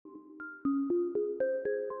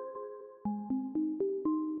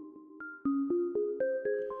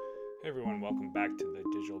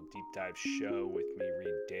Digital Deep Dive Show with me,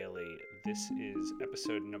 Reed Daly. This is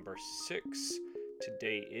episode number 6.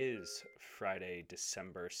 Today is Friday,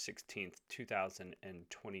 December 16th,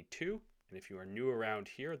 2022. And if you are new around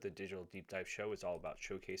here, the Digital Deep Dive Show is all about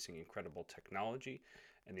showcasing incredible technology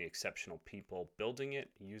and the exceptional people building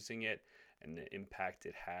it, using it, and the impact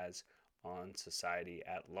it has on society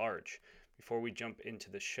at large. Before we jump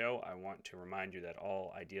into the show, I want to remind you that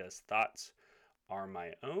all ideas, thoughts are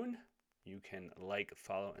my own. You can like,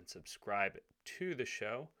 follow, and subscribe to the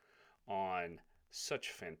show on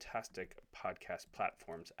such fantastic podcast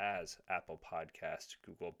platforms as Apple Podcast,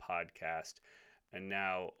 Google Podcast, and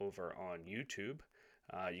now over on YouTube.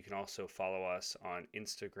 You can also follow us on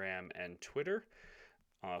Instagram and Twitter.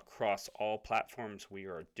 Across all platforms, we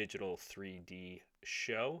are a Digital 3D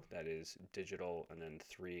Show. That is digital and then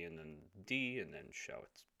 3 and then D and then show.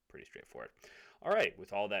 It's pretty straightforward. All right,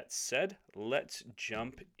 with all that said, let's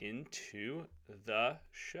jump into the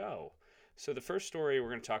show. So the first story we're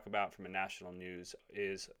going to talk about from a national news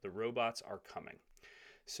is the robots are coming.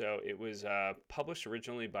 So it was published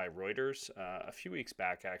originally by Reuters a few weeks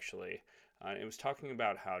back, actually. It was talking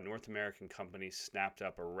about how North American companies snapped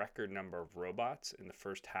up a record number of robots in the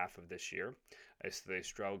first half of this year as they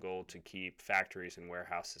struggled to keep factories and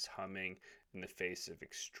warehouses humming in the face of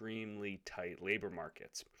extremely tight labor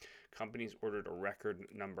markets. Companies ordered a record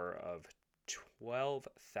number of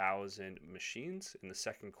 12,000 machines in the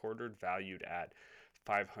second quarter, valued at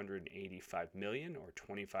 $585 million, or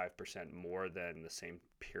 25% more than the same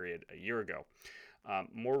period a year ago.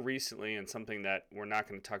 More recently, and something that we're not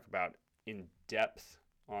going to talk about in depth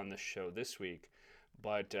on the show this week,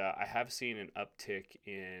 but I have seen an uptick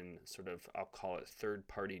in sort of, I'll call it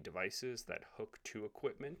third-party devices that hook to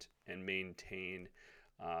equipment and maintain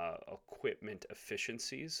equipment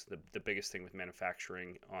efficiencies. The biggest thing with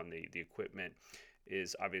manufacturing on the equipment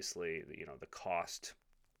is obviously the cost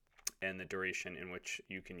and the duration in which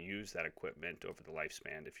you can use that equipment over the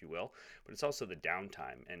lifespan, if you will. But it's also the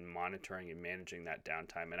downtime and monitoring and managing that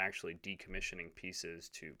downtime and actually decommissioning pieces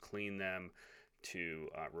to clean them, to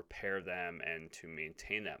repair them, and to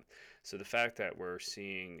maintain them. So the fact that we're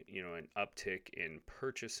seeing an uptick in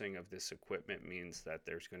purchasing of this equipment means that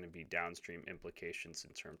there's going to be downstream implications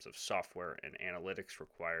in terms of software and analytics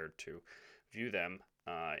required to view them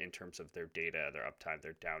in terms of their data, their uptime,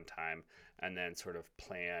 their downtime, and then sort of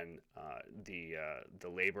plan the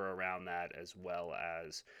labor around that, as well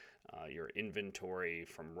as your inventory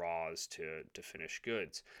from raws to finished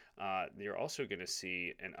goods. You're also going to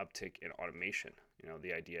see an uptick in automation.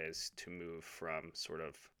 The idea is to move from sort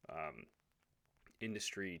of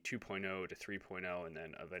industry 2.0 to 3.0 and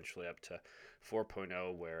then eventually up to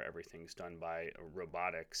 4.0, where everything's done by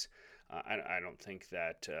robotics. I don't think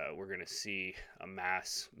that we're going to see a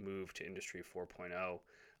mass move to industry 4.0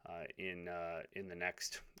 in the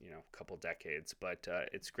next couple decades, but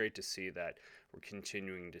it's great to see that we're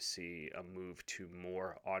continuing to see a move to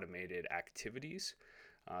more automated activities.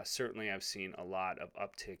 Certainly, I've seen a lot of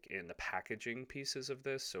uptick in the packaging pieces of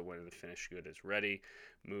this. So when the finished good is ready,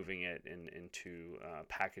 moving it into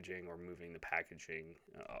packaging, or moving the packaging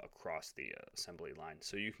across the assembly line.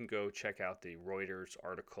 So you can go check out the Reuters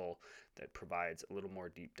article that provides a little more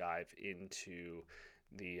deep dive into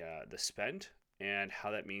the spend and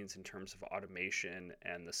how that means in terms of automation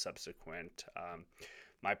and the subsequent,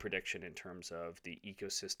 my prediction in terms of the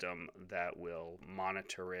ecosystem that will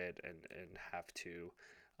monitor it and have to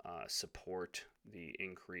support the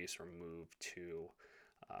increase or move to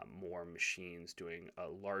more machines doing a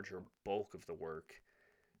larger bulk of the work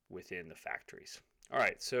within the factories. All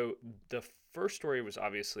right, so the first story was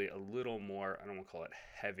obviously a little more, I don't want to call it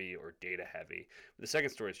heavy or data heavy. The second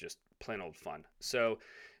story is just plain old fun. So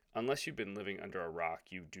unless you've been living under a rock,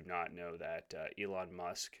 you do not know that Elon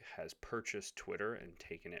Musk has purchased Twitter and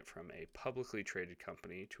taken it from a publicly traded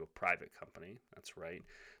company to a private company. That's right.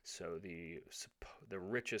 So the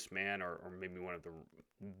richest man, or maybe one of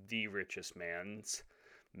the richest men's,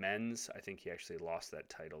 I think he actually lost that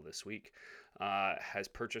title this week, has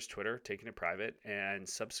purchased Twitter, taken it private, and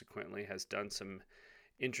subsequently has done some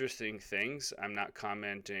interesting things. I'm not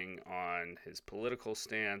commenting on his political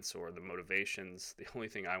stance or the motivations. The only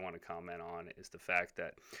thing I want to comment on is the fact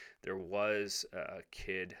that there was a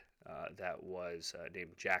kid that was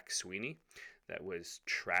named Jack Sweeney that was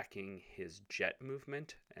tracking his jet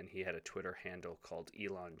movement, and he had a Twitter handle called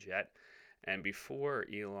Elon Jet. And before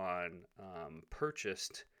Elon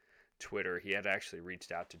purchased Twitter, he had actually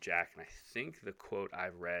reached out to Jack, and I think the quote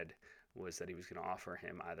I've read was that he was going to offer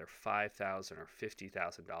him either $5,000 or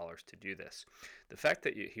 $50,000 to do this. The fact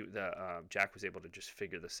that Jack was able to just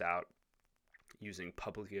figure this out using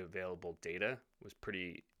publicly available data was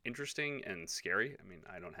pretty interesting and scary. I mean,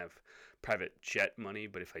 I don't have private jet money,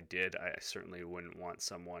 but if I did, I certainly wouldn't want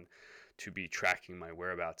someone to be tracking my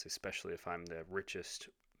whereabouts, especially if I'm the richest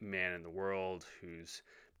man in the world who's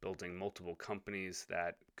building multiple companies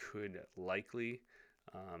that could likely,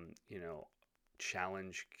 you know,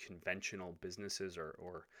 challenge conventional businesses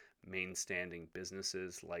or mainstanding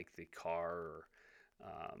businesses like the car or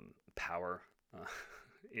power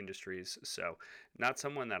industries. So, not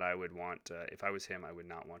someone that I would want. If I was him, I would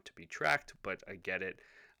not want to be tracked. But I get it,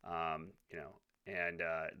 you know. And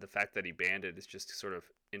the fact that he banned it is just sort of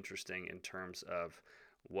interesting in terms of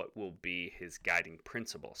what will be his guiding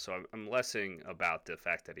principle. So I'm lessing about the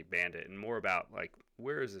fact that he banned it and more about like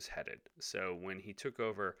where is this headed. So when he took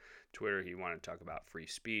over Twitter, he wanted to talk about free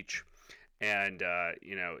speech. And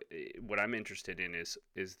you know, what I'm interested in is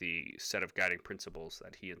the set of guiding principles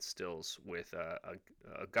that he instills with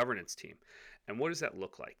a governance team, and what does that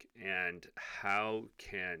look like, and how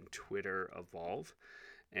can Twitter evolve,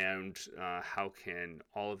 and how can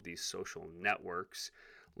all of these social networks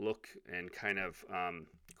look and kind of,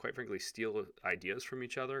 quite frankly, steal ideas from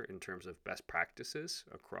each other in terms of best practices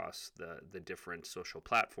across the different social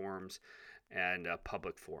platforms and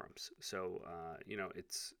public forums. So, you know,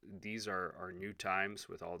 these are new times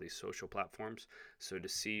with all these social platforms. So to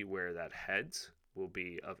see where that heads will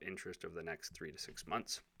be of interest over the next 3 to 6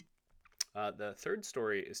 months. The third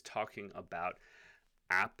story is talking about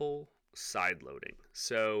Apple sideloading.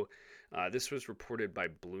 So this was reported by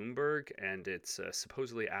Bloomberg, and it's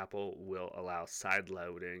supposedly Apple will allow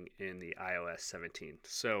sideloading in the iOS 17.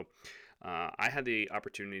 So I had the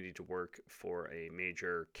opportunity to work for a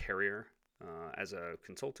major carrier as a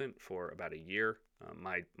consultant for about a year.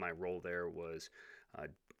 My role there was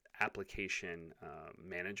application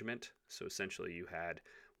management. So essentially, you had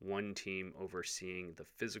one team overseeing the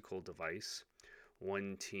physical device,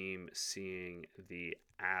 one team seeing the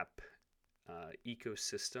app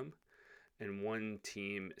ecosystem, and one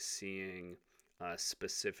team seeing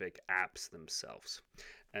specific apps themselves.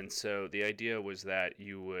 And so the idea was that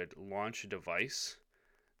you would launch a device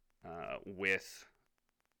with,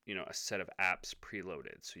 you know, a set of apps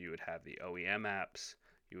preloaded. So you would have the OEM apps,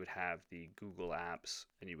 you would have the Google apps,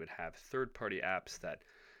 and you would have third-party apps that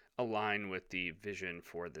align with the vision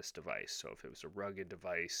for this device. So if it was a rugged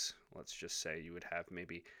device, let's just say you would have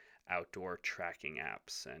maybe outdoor tracking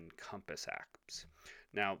apps and compass apps.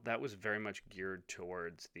 Now, that was very much geared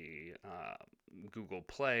towards the Google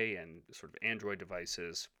Play and sort of Android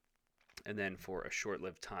devices. And then for a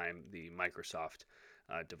short-lived time, the Microsoft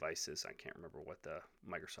devices. I can't remember what the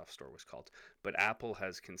Microsoft Store was called. But Apple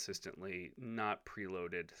has consistently not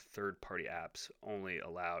preloaded third-party apps, only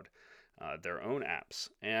allowed their own apps.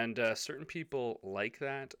 And certain people like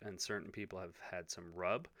that, and certain people have had some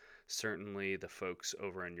rub. Certainly, the folks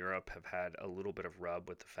over in Europe have had a little bit of rub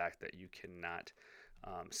with the fact that you cannot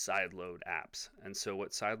sideload apps. And so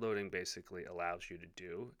what sideloading basically allows you to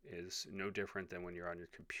do is no different than when you're on your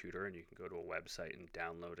computer and you can go to a website and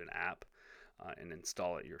download an app and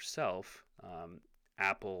install it yourself.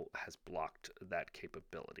 Apple has blocked that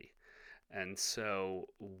capability. And so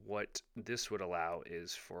what this would allow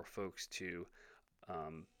is for folks to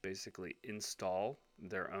basically install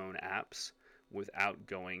their own apps without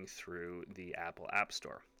going through the Apple App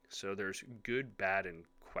Store. So there's good, bad, and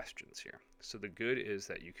questions here. So the good is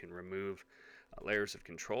that you can remove layers of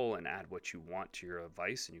control and add what you want to your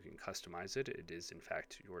device, and you can customize it. It is, in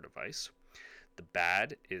fact, your device. The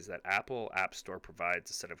bad is that Apple App Store provides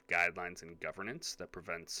a set of guidelines and governance that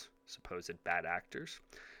prevents supposed bad actors.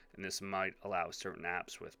 And this might allow certain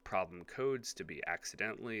apps with problem codes to be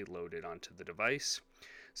accidentally loaded onto the device.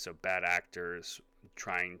 So bad actors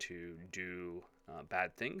trying to do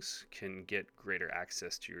bad things can get greater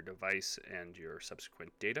access to your device and your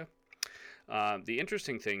subsequent data. The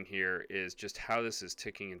interesting thing here is just how this is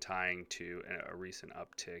ticking and tying to a recent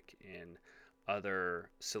uptick in other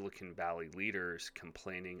Silicon Valley leaders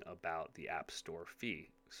complaining about the App Store fee.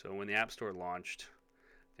 So when the App Store launched,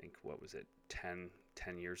 I think, what was it, 10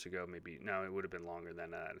 years ago, maybe, no, it would have been longer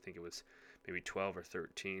than that. I think it was maybe 12 or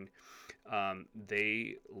 13.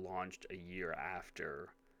 They launched a year after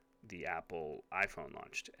the Apple iPhone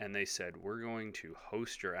launched, and they said, we're going to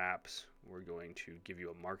host your apps, we're going to give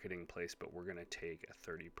you a marketing place, but we're going to take a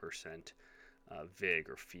 30% VIG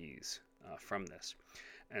or fees from this.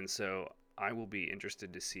 And so I will be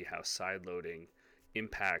interested to see how sideloading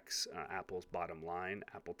impacts Apple's bottom line.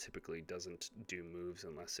 Apple typically doesn't do moves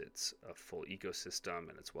unless it's a full ecosystem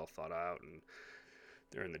and it's well thought out and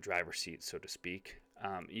they're in the driver's seat, so to speak.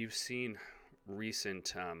 You've seen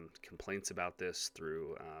recent complaints about this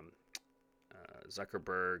through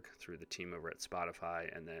Zuckerberg through the team over at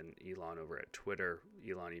Spotify, and then Elon over at Twitter.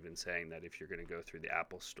 Elon even saying that if you're going to go through the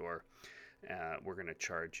Apple Store, we're going to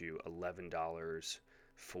charge you $11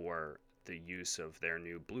 for the use of their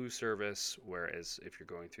new Blue service, whereas if you're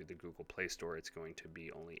going through the Google Play Store, it's going to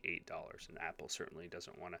be only $8. And Apple certainly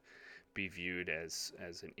doesn't want to be viewed as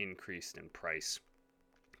an increase in price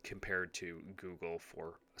compared to Google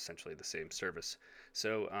for essentially the same service.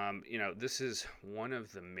 So, this is one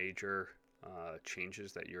of the major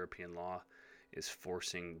changes that European law is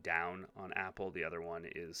forcing down on Apple. The other one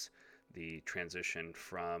is the transition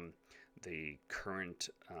from the current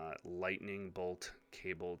lightning bolt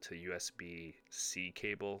cable to USB-C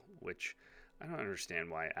cable, which I don't understand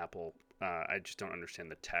why Apple, I just don't understand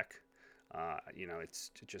the tech.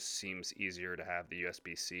 It just seems easier to have the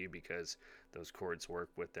USB-C because those cords work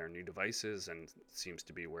with their new devices and seems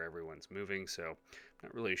to be where everyone's moving. So I'm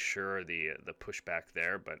not really sure the pushback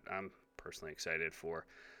there, but I'm personally excited for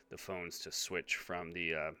the phones to switch from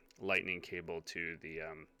the lightning cable to the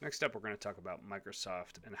next up. We're going to talk about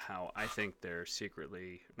Microsoft and how I think they're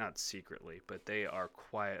not secretly, but they are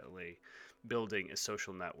quietly building a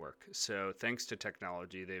social network. So thanks to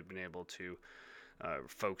technology, they've been able to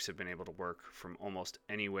folks have been able to work from almost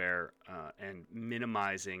anywhere and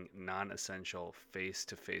minimizing non-essential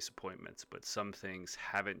face-to-face appointments. But some things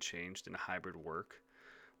haven't changed in a hybrid work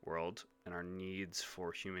world, and our needs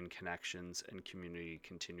for human connections and community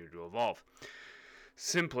continue to evolve.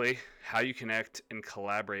 Simply, how you connect and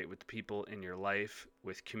collaborate with people in your life,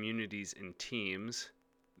 with communities and teams,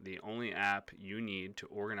 the only app you need to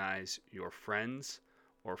organize your friends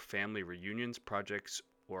or family reunions, projects,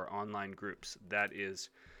 or online groups. That is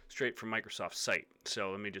straight from Microsoft's site. So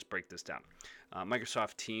let me just break this down.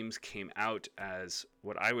 Microsoft Teams came out as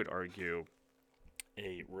what I would argue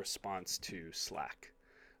a response to Slack.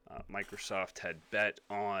 Microsoft had bet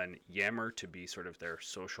on Yammer to be sort of their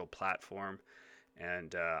social platform,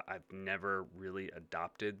 and I've never really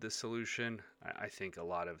adopted the solution. I think a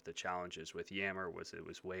lot of the challenges with Yammer was it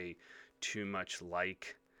was way too much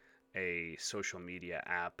like a social media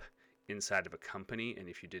app inside of a company, and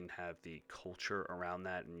if you didn't have the culture around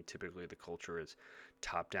that, and typically the culture is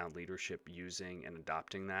top-down leadership using and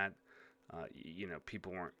adopting that,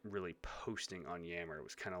 people weren't really posting on Yammer. It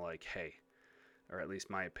was kind of like, hey, or at least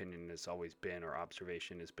my opinion has always been, or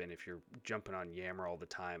observation has been, if you're jumping on Yammer all the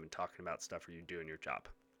time and talking about stuff, are you doing your job?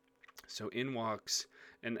 So in walks,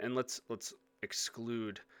 and let's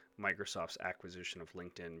exclude Microsoft's acquisition of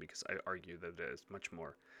LinkedIn, because I argue that it is much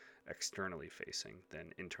more externally facing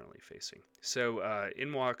than internally facing. So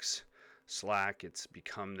in walks Slack. It's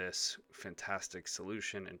become this fantastic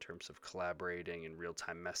solution in terms of collaborating and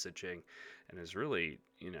real-time messaging, and is really,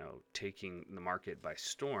 taking the market by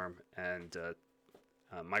storm. And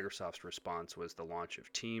Microsoft's response was the launch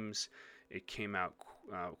of Teams. It came out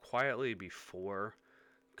quietly before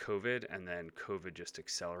COVID, and then COVID just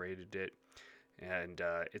accelerated it. And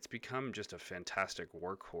it's become just a fantastic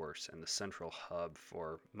workhorse and the central hub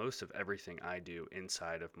for most of everything I do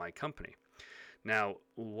inside of my company. Now,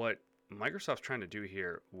 what Microsoft's trying to do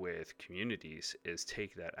here with Communities is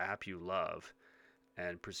take that app you love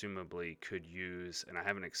and presumably could use, and I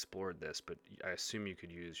haven't explored this, but I assume you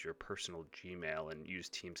could use your personal Gmail and use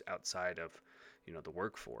Teams outside of, the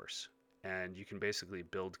workforce. And you can basically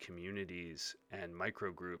build communities and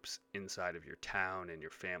micro groups inside of your town and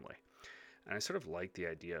your family. And I sort of like the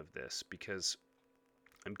idea of this because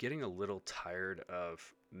I'm getting a little tired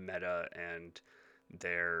of Meta and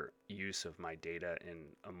their use of my data in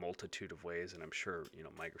a multitude of ways. And I'm sure,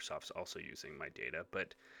 Microsoft's also using my data,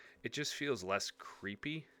 but it just feels less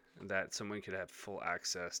creepy that someone could have full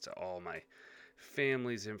access to all my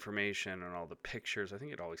family's information and all the pictures. I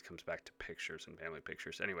think it always comes back to pictures and family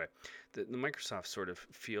pictures. Anyway, the Microsoft sort of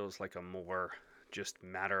feels like a more just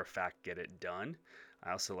matter of fact, get it done.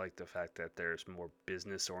 I also like the fact that there's more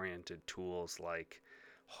business-oriented tools, like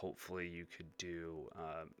hopefully you could do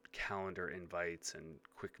calendar invites and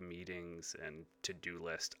quick meetings and to-do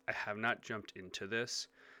list. I have not jumped into this.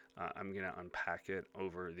 I'm going to unpack it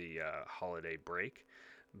over the holiday break.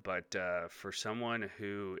 But for someone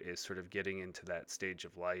who is sort of getting into that stage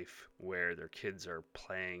of life where their kids are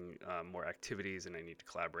playing more activities and I need to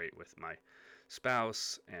collaborate with my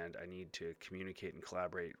spouse, and I need to communicate and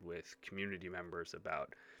collaborate with community members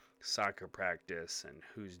about soccer practice and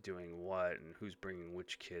who's doing what and who's bringing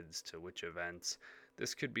which kids to which events,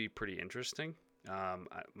 this could be pretty interesting.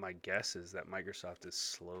 My guess is that Microsoft is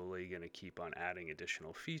slowly going to keep on adding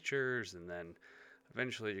additional features, and then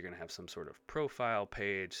eventually you're going to have some sort of profile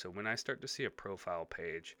page. So when I start to see a profile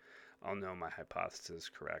page, I'll know my hypothesis is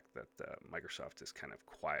correct, that Microsoft is kind of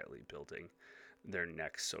quietly building their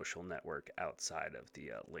next social network outside of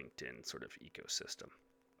the LinkedIn sort of ecosystem.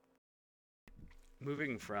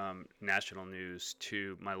 Moving from national news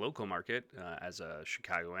to my local market as a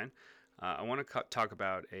Chicagoan, I want to talk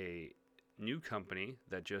about a new company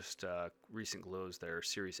that just recently closed their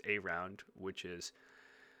Series A round, which is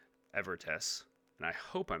Evertess. And I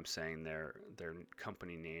hope I'm saying their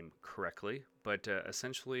company name correctly, but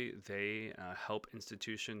essentially they help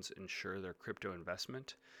institutions ensure their crypto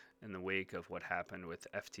investment in the wake of what happened with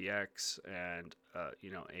FTX and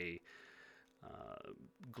a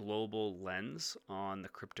global lens on the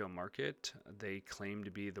crypto market. They claim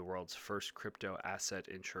to be the world's first crypto asset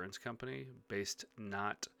insurance company, based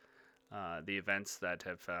not the events that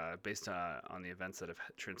have based on the events that have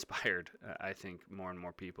transpired. I think more and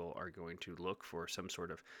more people are going to look for some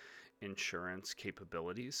sort of insurance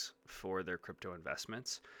capabilities for their crypto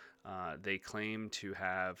investments. They claim to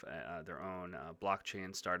have their own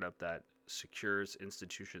blockchain startup that secures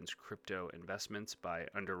institutions' crypto investments by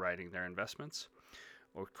underwriting their investments.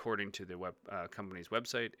 According to the company's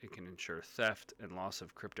website, it can ensure theft and loss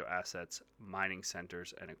of crypto assets, mining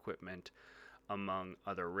centers, and equipment, among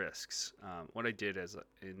other risks. What I did is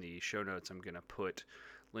in the show notes, I'm going to put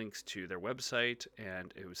links to their website,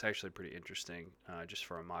 and it was actually pretty interesting just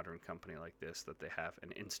for a modern company like this that they have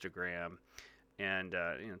an Instagram, and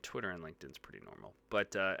Twitter and LinkedIn's pretty normal.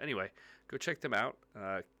 But anyway, go check them out.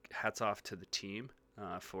 Hats off to the team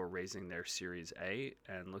for raising their Series A,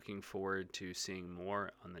 and looking forward to seeing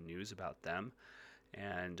more on the news about them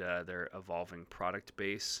and their evolving product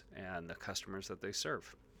base and the customers that they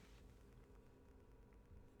serve.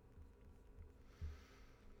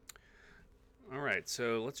 All right,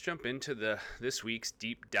 so let's jump into this week's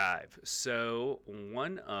deep dive. So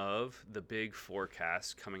one of the big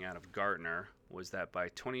forecasts coming out of Gartner was that by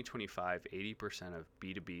 2025, 80% of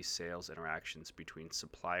B2B sales interactions between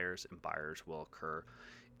suppliers and buyers will occur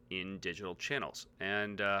in digital channels.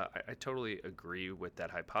 And I totally agree with that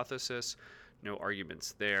hypothesis. No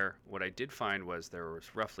arguments there. What I did find was there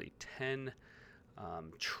was roughly 10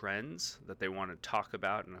 trends that they want to talk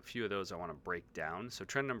about, and a few of those I want to break down. So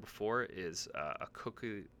trend number 4 is a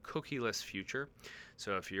cookieless future.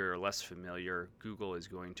 So if you're less familiar, Google is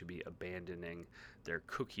going to be abandoning their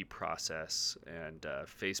cookie process, and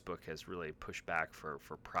Facebook has really pushed back for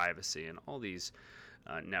privacy, and all these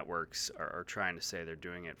networks are trying to say they're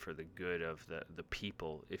doing it for the good of the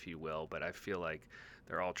people, if you will, but I feel like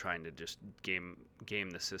they're all trying to just game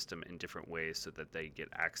the system in different ways so that they get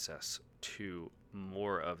access to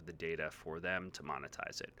more of the data for them to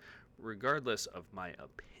monetize it. Regardless of my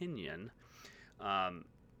opinion,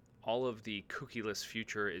 all of the cookieless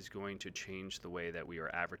future is going to change the way that we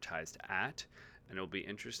are advertised at, and it'll be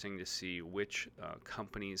interesting to see which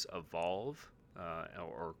companies evolve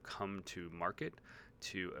or come to market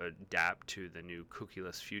to adapt to the new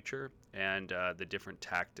cookieless future, and the different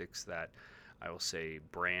tactics that I will say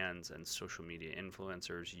brands and social media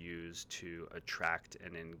influencers use to attract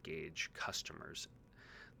and engage customers.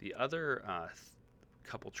 The other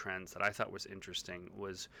couple trends that I thought was interesting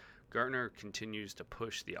was Gartner continues to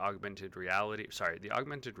push the augmented reality. The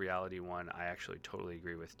augmented reality one I actually totally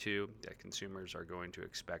agree with too, that consumers are going to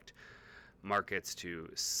expect markets to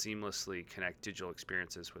seamlessly connect digital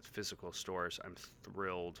experiences with physical stores. I'm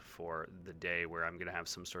thrilled for the day where I'm going to have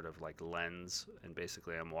some sort of like lens, and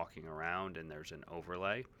basically I'm walking around and there's an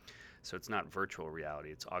overlay. So it's not virtual reality,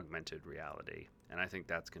 it's augmented reality. And I think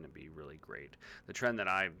that's going to be really great. The trend that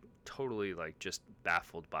I'm totally like just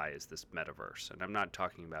baffled by is this metaverse. And I'm not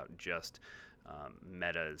talking about just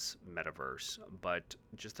Meta's metaverse, but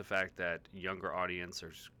just the fact that younger audience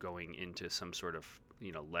are going into some sort of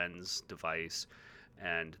lens device,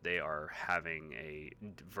 and they are having a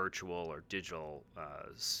virtual or digital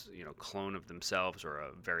clone of themselves, or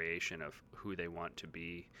a variation of who they want to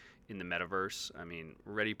be in the metaverse. I mean,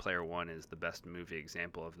 Ready Player One is the best movie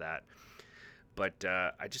example of that, but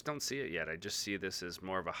I just don't see it yet. I just see this as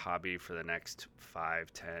more of a hobby for the next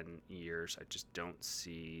 5-10 years. I just don't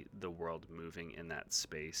see the world moving in that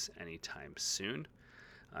space anytime soon,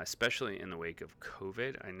 especially in the wake of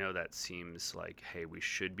COVID. I know that seems like, hey, we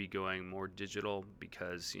should be going more digital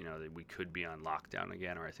because, we could be on lockdown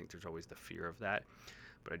again, or I think there's always the fear of that.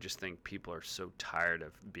 But I just think people are so tired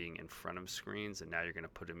of being in front of screens, and now you're going to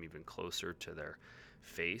put them even closer to their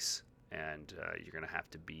face, and you're going to have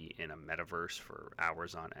to be in a metaverse for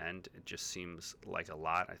hours on end. It just seems like a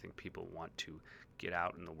lot. I think people want to get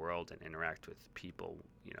out in the world and interact with people,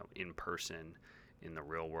 in person, in the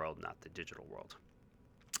real world, not the digital world.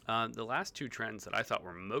 The last two trends that I thought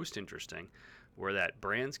were most interesting were that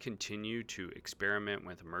brands continue to experiment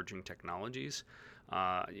with emerging technologies.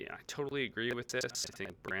 Yeah, I totally agree with this. I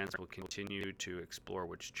think brands will continue to explore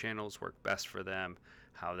which channels work best for them,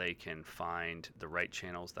 how they can find the right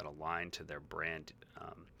channels that align to their brand,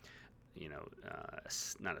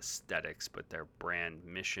 not aesthetics, but their brand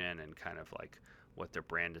mission and kind of like what their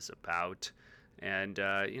brand is about. And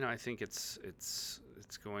I think it's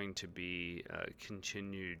going to be a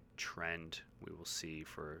continued trend we will see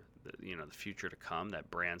for the future to come, that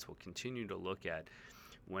brands will continue to look at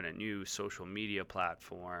when a new social media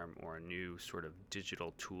platform or a new sort of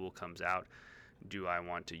digital tool comes out. Do I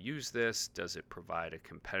want to use this? Does it provide a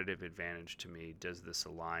competitive advantage to me? Does this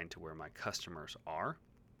align to where my customers are?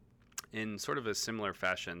 In sort of a similar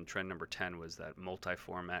fashion, trend number 10 was that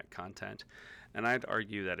multi-format content. And I'd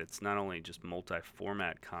argue that it's not only just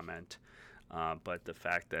multi-format comment, but the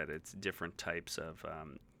fact that it's different types of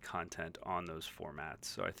content on those formats.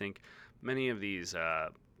 So I think many of these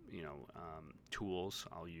tools,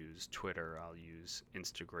 I'll use Twitter, I'll use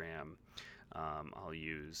Instagram, I'll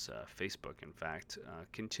use Facebook, in fact,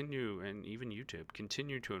 continue, and even YouTube,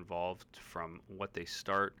 continue to evolve from what they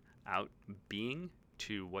start out being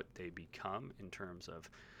to what they become in terms of,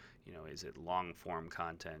 is it long form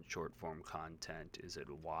content, short form content, is it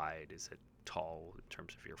wide, is it tall in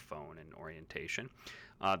terms of your phone and orientation.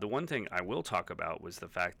 The one thing I will talk about was the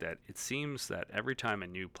fact that it seems that every time a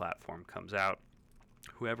new platform comes out,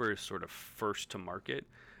 whoever is sort of first to market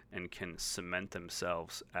and can cement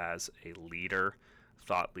themselves as a leader,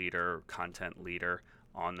 thought leader, content leader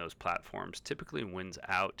on those platforms typically wins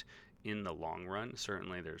out in the long run.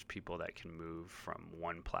 Certainly there's people that can move from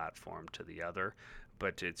one platform to the other,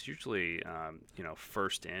 but it's usually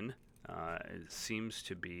first in. It seems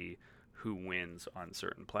to be who wins on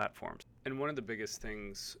certain platforms. And one of the biggest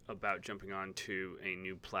things about jumping onto a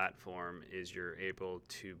new platform is you're able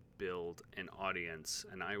to build an audience,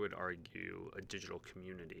 and I would argue a digital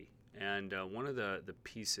community. And one of the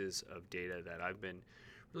pieces of data that I've been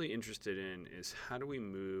really interested in is how do we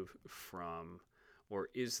move from, or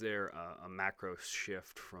is there a macro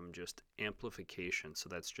shift from just amplification? So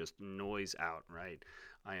that's just noise out, right?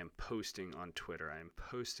 I am posting on Twitter, I'm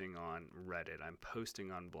posting on Reddit, I'm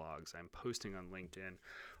posting on blogs, I'm posting on LinkedIn,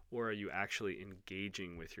 or are you actually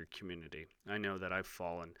engaging with your community? I know that I've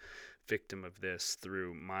fallen victim of this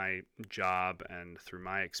through my job and through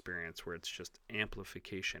my experience, where it's just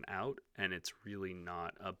amplification out and it's really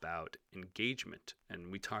not about engagement.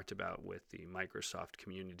 And we talked about with the Microsoft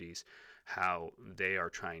communities how they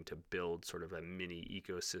are trying to build sort of a mini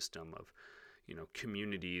ecosystem of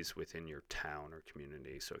communities within your town or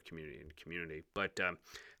community, so community and community, but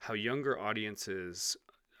how younger audiences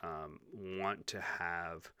want to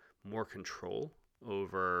have more control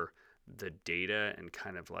over the data and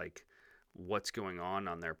kind of like what's going on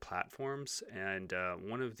their platforms. And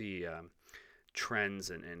one of the trends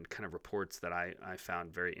and kind of reports that I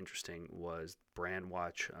found very interesting was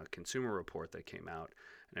Brandwatch consumer report that came out,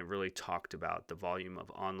 and it really talked about the volume of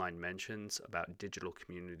online mentions about digital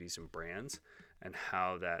communities and brands, and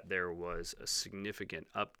how that there was a significant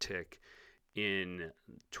uptick in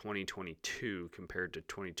 2022 compared to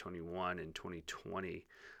 2021 and 2020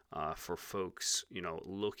 for folks,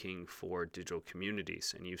 looking for digital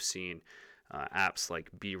communities. And you've seen apps like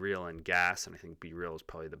BeReal and Gas, and I think BeReal is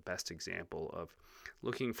probably the best example of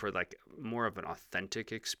looking for like more of an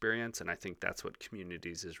authentic experience. And I think that's what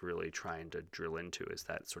communities is really trying to drill into, is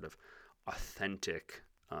that sort of authentic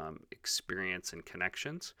experience and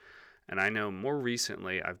connections. And I know more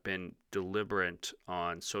recently I've been deliberate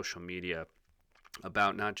on social media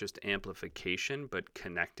about not just amplification, but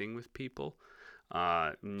connecting with people.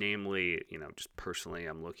 Namely, just personally,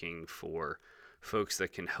 I'm looking for folks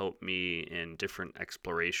that can help me in different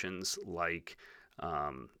explorations. Like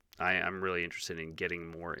I'm really interested in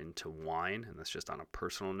getting more into wine, and that's just on a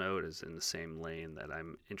personal note, is in the same lane that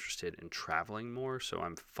I'm interested in traveling more. So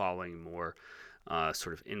I'm following more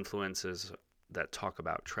sort of influences that talk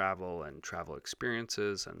about travel and travel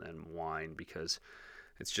experiences, and then wine, because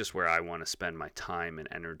it's just where I want to spend my time and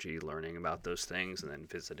energy learning about those things and then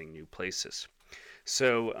visiting new places.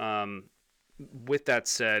 So with that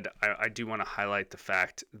said, I do want to highlight the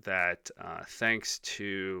fact that thanks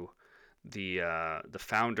to the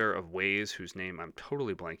founder of Waze, whose name I'm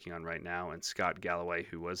totally blanking on right now, and Scott Galloway,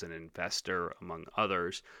 who was an investor among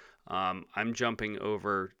others, I'm jumping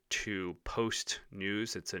over to Post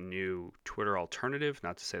News. It's a new Twitter alternative.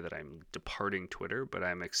 Not to say that I'm departing Twitter, but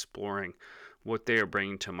I'm exploring what they are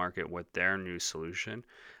bringing to market, what their new solution.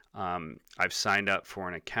 I've signed up for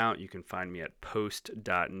an account. You can find me at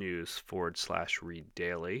post.news/read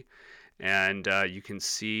daily. And you can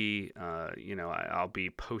see, I'll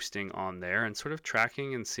be posting on there and sort of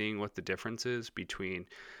tracking and seeing what the difference is between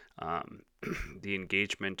the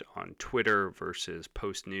engagement on Twitter versus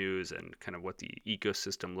post news, and kind of what the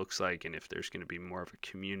ecosystem looks like, and if there's going to be more of a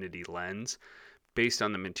community lens. Based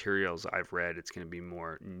on the materials I've read, it's going to be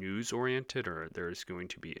more news oriented, or there's going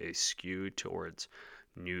to be a skew towards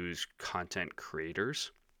news content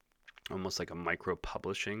creators, almost like a micro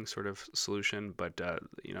publishing sort of solution. But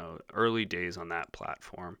early days on that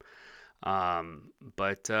platform.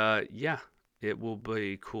 But yeah, it will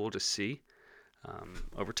be cool to see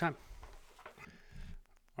over time.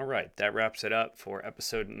 All right, that wraps it up for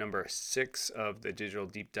episode number 6 of the Digital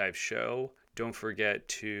Deep Dive Show. Don't forget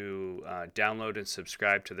to download and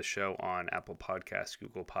subscribe to the show on Apple Podcasts,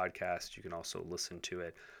 Google Podcasts. You can also listen to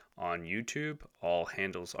it on YouTube. All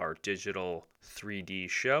handles are Digital 3D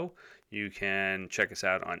Show. You can check us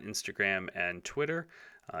out on Instagram and Twitter,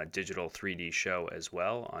 Digital 3D Show as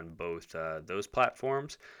well on both those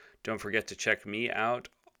platforms. Don't forget to check me out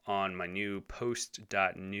on my new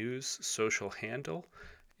post.news social handle.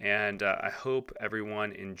 And I hope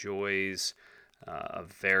everyone enjoys a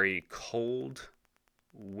very cold,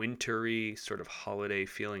 wintry, sort of holiday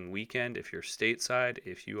feeling weekend if you're stateside.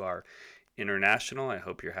 If you are international, I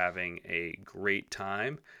hope you're having a great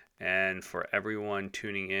time. And for everyone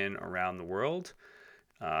tuning in around the world,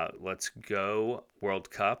 let's go World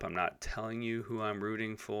Cup. I'm not telling you who I'm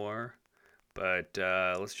rooting for, but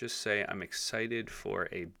let's just say I'm excited for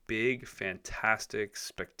a big, fantastic,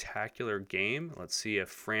 spectacular game. Let's see if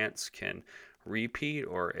France can repeat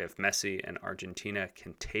or if Messi and Argentina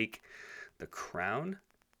can take the crown.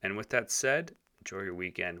 And with that said, enjoy your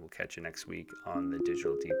weekend. We'll catch you next week on the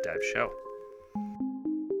Digital Deep Dive Show.